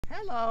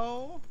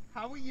Hello,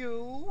 how are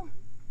you?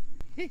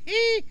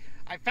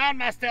 I found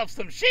myself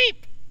some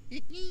sheep.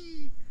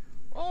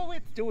 Oh,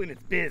 it's doing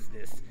its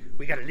business.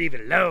 We gotta leave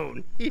it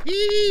alone.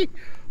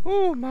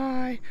 Oh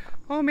my.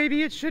 Oh,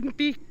 maybe it shouldn't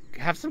be.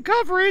 Have some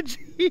coverage.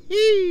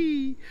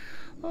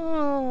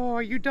 Oh,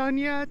 are you done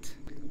yet?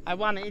 I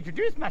want to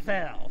introduce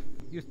myself.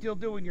 You still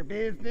doing your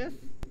business?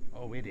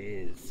 Oh, it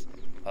is.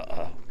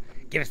 Uh-oh.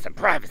 Give us some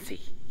privacy.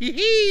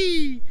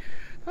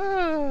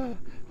 Oh,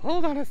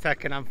 hold on a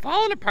second. I'm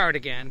falling apart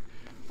again.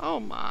 Oh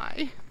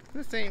my.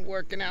 This ain't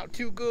working out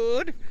too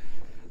good.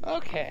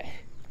 Okay.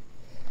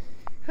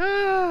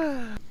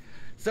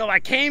 So I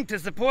came to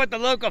support the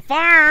local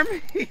farm.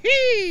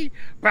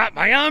 Brought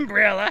my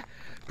umbrella.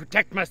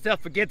 Protect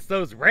myself against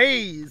those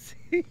rays.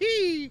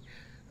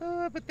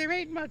 But there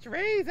ain't much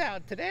rays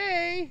out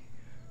today.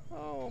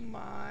 Oh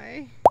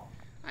my.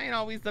 I ain't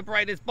always the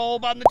brightest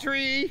bulb on the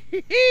tree.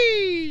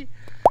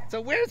 So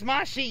where's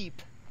my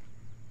sheep?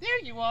 There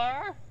you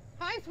are.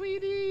 Hi,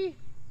 sweetie.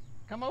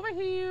 Come over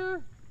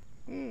here.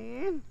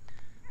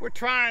 We're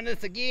trying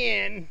this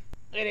again.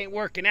 It ain't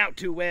working out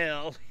too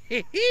well.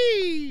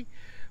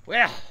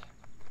 Well,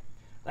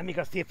 let me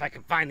go see if I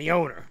can find the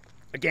owner.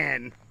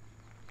 Again.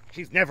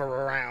 She's never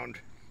around.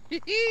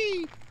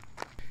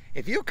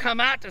 If you come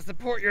out to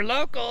support your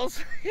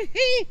locals,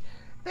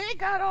 they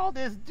got all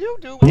this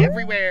doo-doo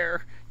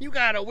everywhere. You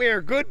gotta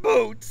wear good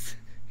boots.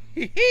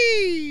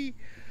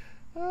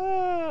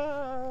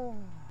 Oh,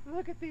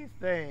 look at these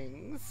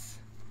things.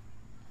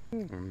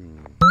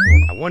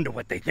 I wonder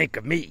what they think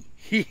of me.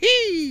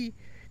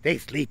 They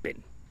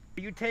sleeping.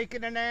 Are you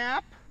taking a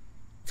nap?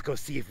 Let's go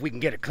see if we can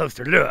get a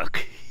closer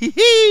look.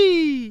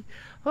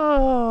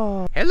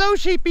 Oh, hello,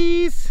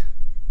 sheepies.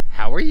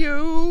 How are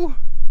you?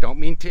 Don't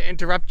mean to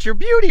interrupt your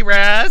beauty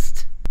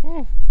rest.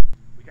 We're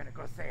gonna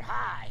go say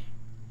hi.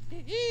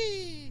 And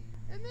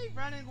they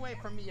running away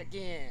from me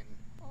again.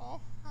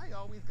 Oh, I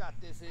always got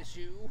this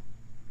issue.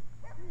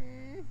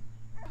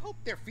 I hope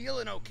they're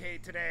feeling okay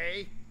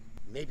today.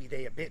 Maybe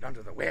they a bit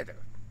under the weather.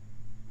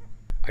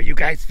 Are you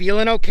guys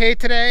feeling okay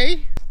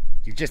today?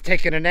 You just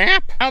taking a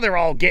nap? Now they're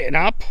all getting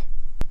up.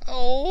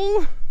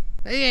 Oh,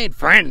 they ain't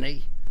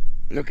friendly.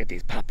 Look at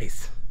these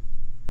puppies.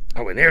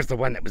 Oh, and there's the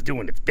one that was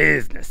doing its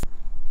business.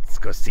 Let's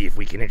go see if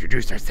we can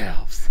introduce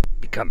ourselves.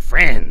 Become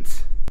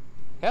friends.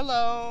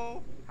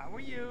 Hello. How are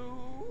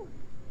you?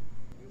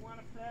 You want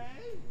to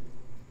play?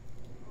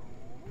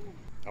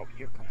 Oh,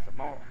 here comes some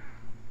more.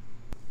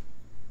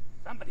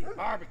 Somebody's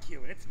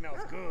barbecuing. It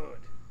smells good.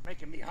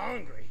 Making me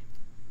hungry.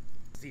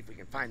 See if we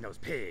can find those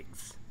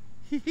pigs.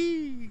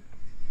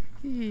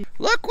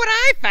 Look what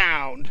I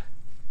found.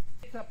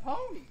 It's a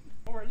pony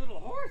or a little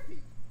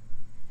horsey.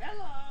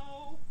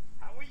 Hello.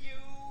 How are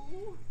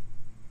you?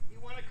 You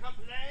want to come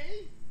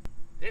play?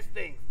 This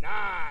thing's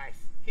nice.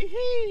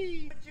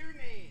 What's your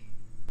name?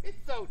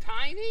 It's so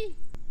tiny.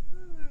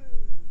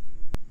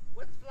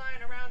 What's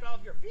flying around all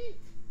your feet?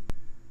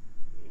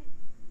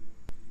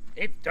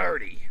 It's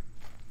dirty.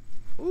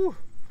 Ooh,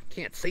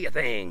 can't see a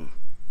thing.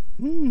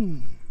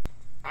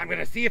 I'm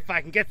gonna see if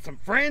I can get some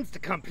friends to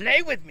come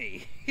play with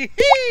me.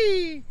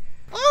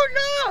 Oh,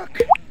 look!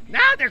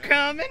 Now they're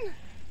coming.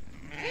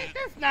 Ain't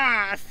this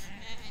nice?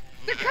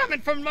 They're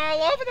coming from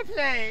all over the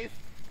place.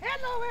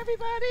 Hello,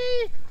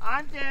 everybody.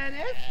 I'm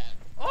Dennis.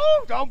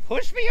 Oh, don't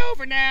push me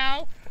over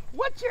now.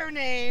 What's your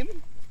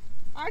name?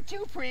 Aren't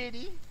you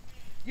pretty?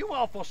 You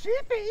awful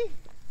sheepy.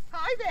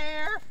 Hi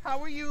there. How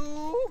are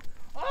you?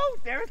 Oh,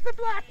 there's the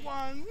black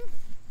ones.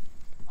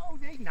 Oh,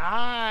 they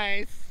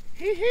nice.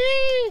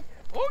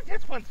 Oh,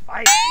 this one's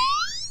feisty.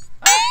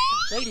 Oh,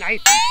 they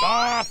nice and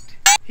soft.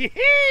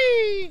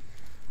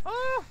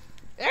 Oh,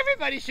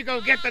 everybody should go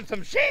get them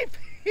some sheep.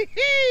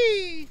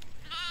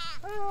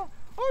 Oh,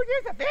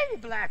 there's a baby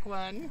black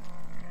one.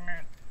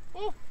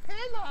 Oh,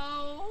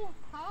 hello.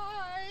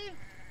 Hi.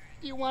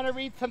 Do you want to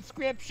read some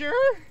scripture?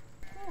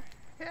 Oh,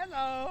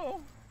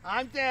 hello.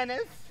 I'm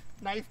Dennis.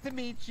 Nice to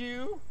meet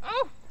you.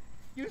 Oh,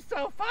 you're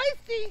so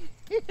feisty.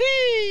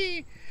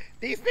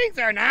 These things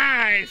are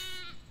nice.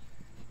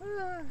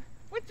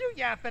 What you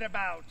yapping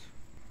about?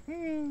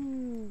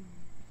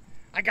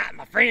 I got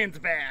my friends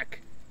back.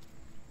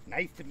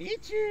 Nice to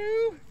meet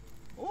you.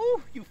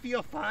 Oh, you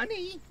feel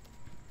funny.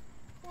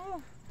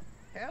 Oh,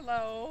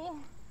 hello.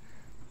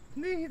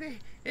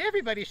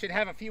 Everybody should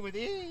have a few of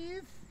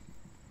these.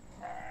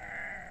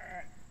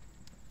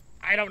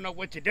 I don't know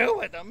what you do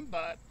with them,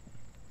 but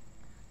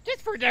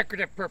just for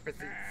decorative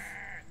purposes.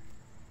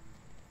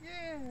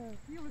 Yeah,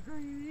 you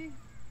agree.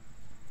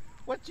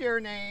 What's your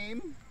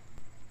name?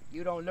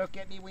 You don't look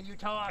at me when you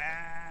talk.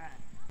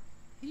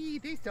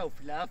 They're so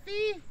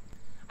fluffy.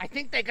 I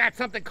think they got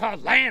something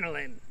called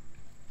lanolin,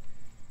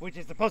 which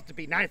is supposed to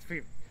be nice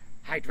for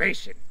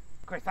hydration.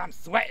 Of course, I'm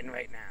sweating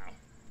right now.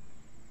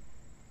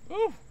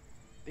 Ooh,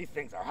 these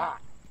things are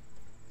hot.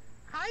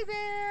 Hi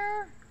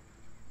there.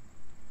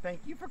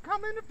 Thank you for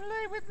coming to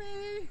play with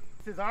me.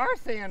 This is our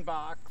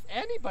sandbox.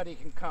 Anybody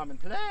can come and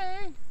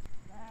play.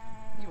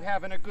 You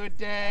having a good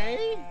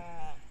day?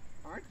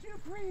 Aren't you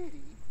pretty?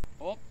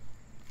 Oh,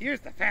 here's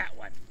the fat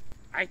one.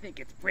 I think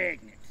it's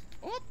pregnant.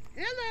 Oh,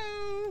 hello.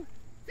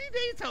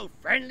 be so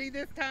friendly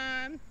this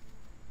time?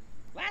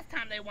 Last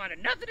time they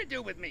wanted nothing to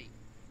do with me.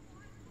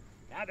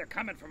 Now they're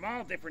coming from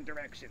all different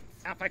directions.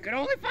 Now if I could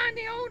only find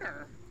the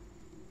owner.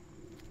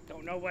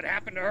 Don't know what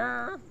happened to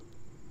her.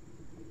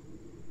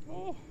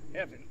 Oh,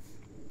 heavens.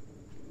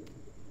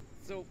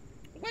 So,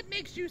 what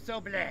makes you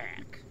so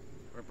black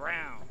or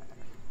brown?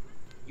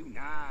 You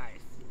nice.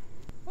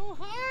 Oh,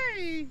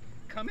 hi.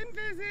 Come and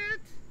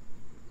visit.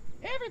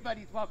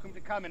 Everybody's welcome to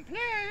come and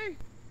play.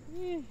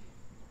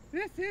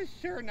 This is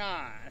sure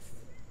nice.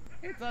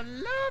 It's a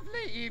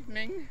lovely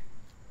evening.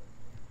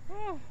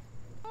 Oh,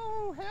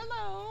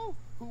 hello.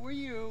 Who are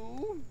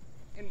you?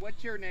 And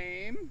what's your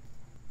name?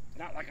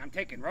 Not like I'm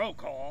taking roll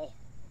call.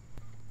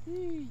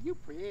 You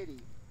pretty.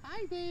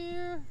 Hi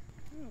there.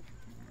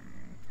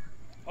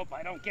 Hope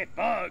I don't get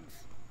bugs.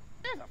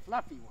 There's a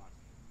fluffy one.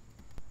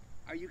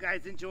 Are you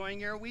guys enjoying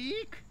your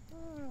week?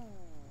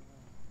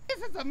 This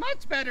is a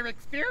much better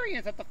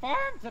experience at the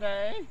farm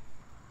today.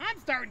 I'm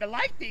starting to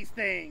like these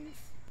things.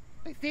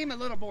 They seem a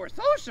little more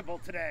sociable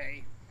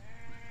today.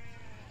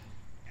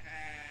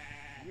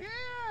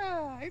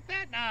 Yeah, ain't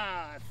that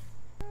nice?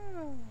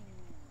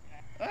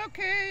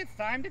 Okay, it's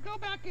time to go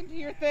back into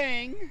your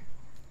thing.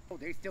 Oh,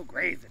 they're still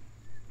grazing.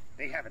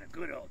 They having a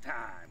good old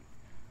time.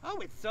 Oh,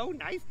 it's so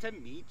nice to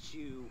meet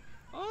you.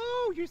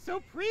 Oh, you're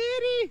so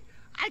pretty.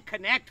 I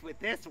connect with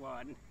this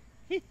one.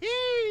 Hee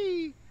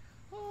hee.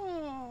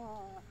 Oh,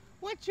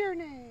 what's your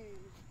name?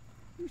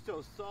 You're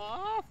so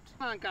soft.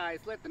 Come on, guys,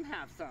 let them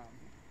have some.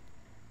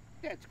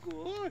 That's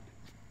good.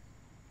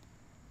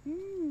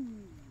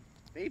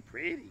 They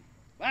pretty.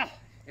 Well,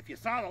 if you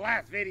saw the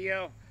last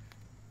video,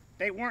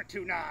 they weren't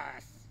too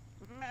nice.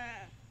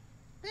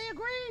 They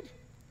agreed.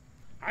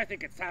 I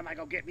think it's time I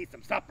go get me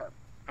some supper.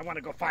 I want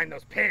to go find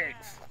those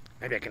pigs.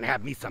 Maybe I can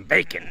have me some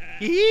bacon.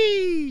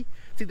 See,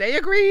 they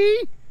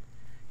agree.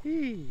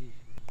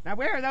 Now,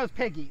 where are those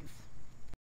piggies?